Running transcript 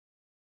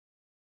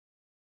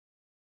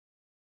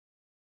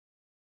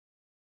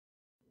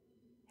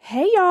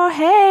Hey y'all,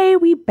 hey,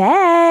 we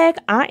back.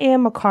 I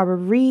am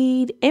Mikara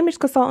Reid, image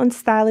consultant,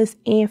 stylist,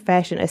 and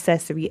fashion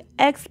accessory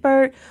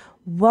expert.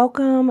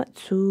 Welcome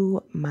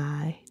to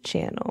my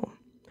channel.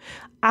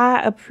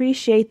 I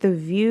appreciate the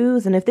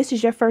views, and if this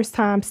is your first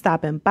time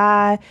stopping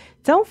by,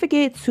 don't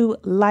forget to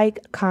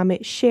like,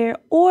 comment, share,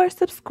 or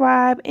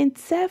subscribe, and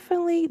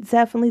definitely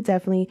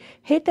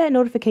hit that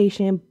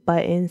notification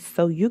button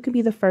so you can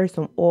be the first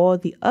on all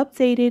the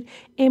updated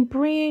and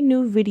brand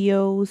new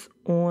videos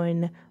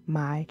on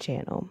my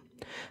channel.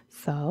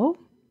 So,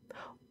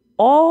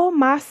 all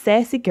my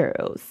sassy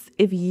girls,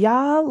 if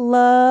y'all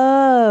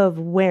love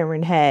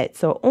wearing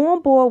hats or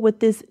on board with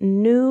this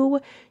new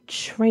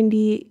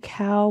trendy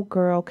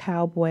cowgirl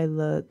cowboy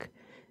look,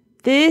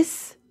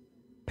 this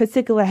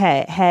particular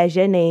hat has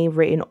your name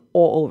written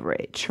all over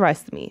it.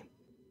 Trust me.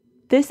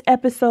 This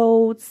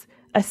episode's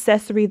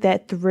accessory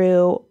that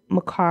Thrill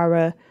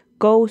Mikara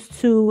goes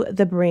to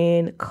the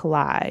brand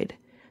CLYDE.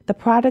 The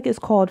product is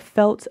called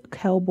Felt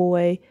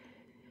Cowboy.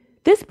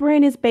 This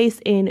brand is based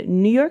in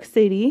New York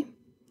City.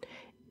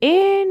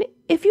 And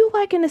if you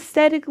like an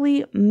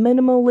aesthetically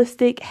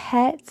minimalistic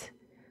hat,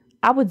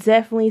 I would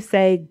definitely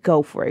say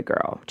go for it,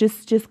 girl.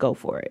 Just go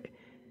for it.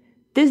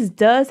 This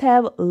does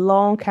have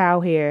long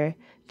cow hair,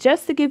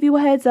 just to give you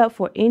a heads up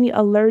for any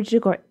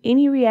allergic or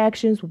any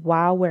reactions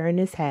while wearing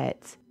this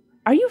hat.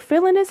 Are you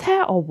feeling this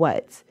hat or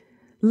what?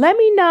 Let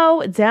me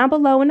know down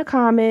below in the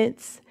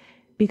comments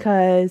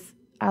because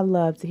I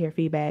love to hear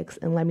feedbacks,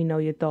 and let me know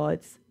your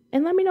thoughts.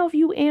 And let me know if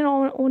you in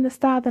on the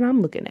style that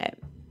I'm looking at.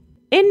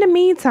 In the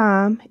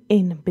meantime,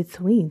 in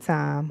between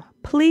time,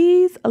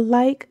 please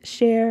like,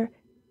 share,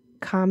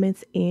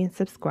 comment, and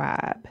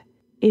subscribe.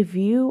 If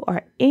you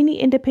are any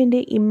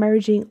independent,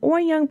 emerging, or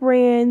young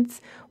brands,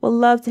 would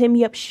love to hit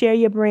me up, share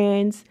your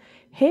brands,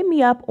 hit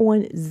me up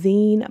on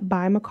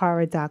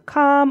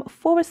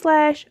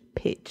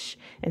zinebymikara.com/pitch.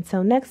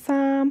 Until next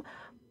time,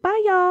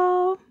 bye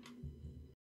y'all.